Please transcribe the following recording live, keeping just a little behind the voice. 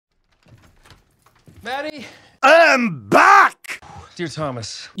Maddie? I'm back! Dear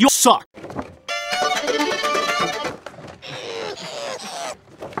Thomas. You suck!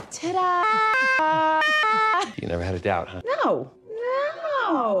 Ta-da! You never had a doubt, huh? No.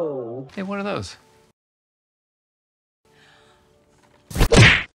 No. Hey, one of those.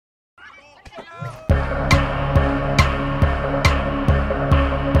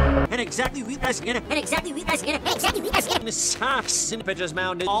 The socks in Pitcher's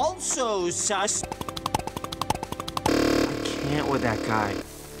Mound is also sus. I can't with that guy.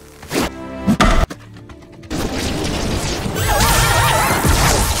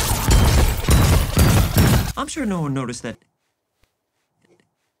 I'm sure no one noticed that.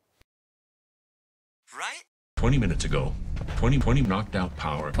 Right? 20 minutes ago, 20 knocked out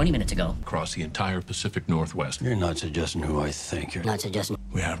power 20 minutes ago. across the entire Pacific Northwest. You're not suggesting who I think you're. Not suggesting.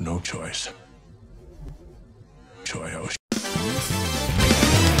 We have no choice.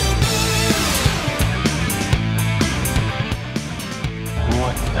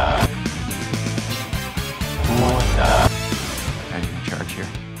 What the? I'm in charge here.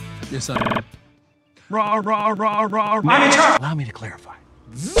 Yes, I am. Allow me to clarify.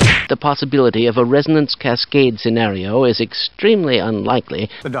 The possibility of a resonance cascade scenario is extremely unlikely.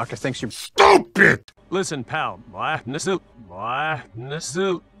 The doctor thinks you're Stupid! Listen, pal.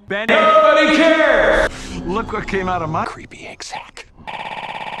 Benny! Nobody cares! Look what came out of my Creepy exact.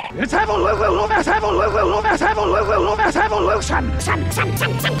 It's evolution!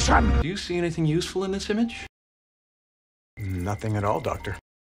 Do you see anything useful in this image? Nothing at all, doctor.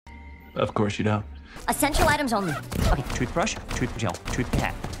 Of course you don't. Essential items only. Okay. Toothbrush, tooth gel, tooth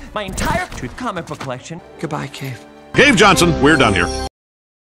cap. My entire tooth comic book collection. Goodbye, Cave. Cave Johnson, we're done here.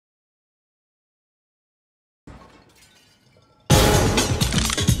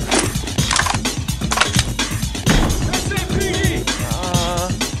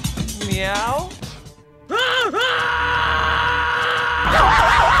 Meow?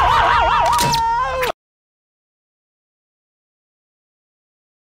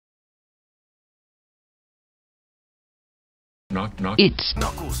 Knock. It's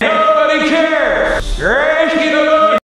Nobody cares!